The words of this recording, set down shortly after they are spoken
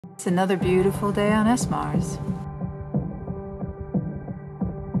It's another beautiful day on Mars.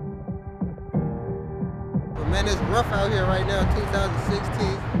 But man, it's rough out here right now,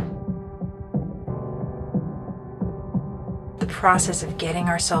 2016. The process of getting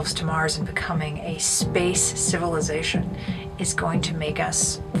ourselves to Mars and becoming a space civilization is going to make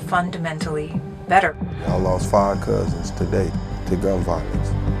us fundamentally better. I lost 5 cousins today to gun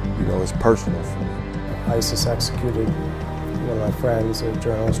violence. You know, it's personal for me. ISIS executed one of my friends, a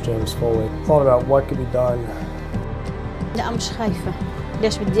journalist, James Foley. Thought about what could be done. لا مش خايفة.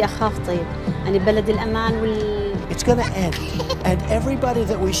 ليش بدي أخاف طيب؟ يعني بلد الأمان It's going to end, and everybody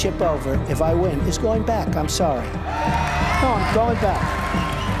that we ship over, if I win, is going back. I'm sorry. No, I'm going back.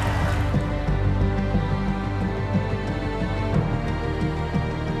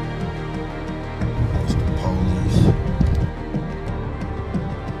 It's the police.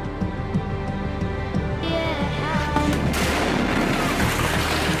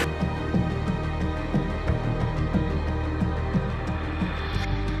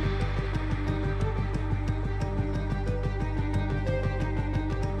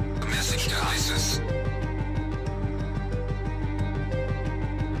 Message to ISIS.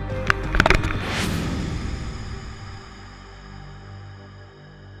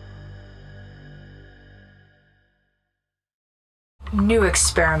 New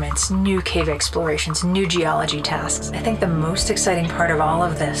experiments, new cave explorations, new geology tasks. I think the most exciting part of all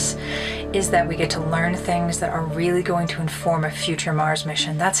of this is that we get to learn things that are really going to inform a future Mars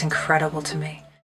mission. That's incredible to me.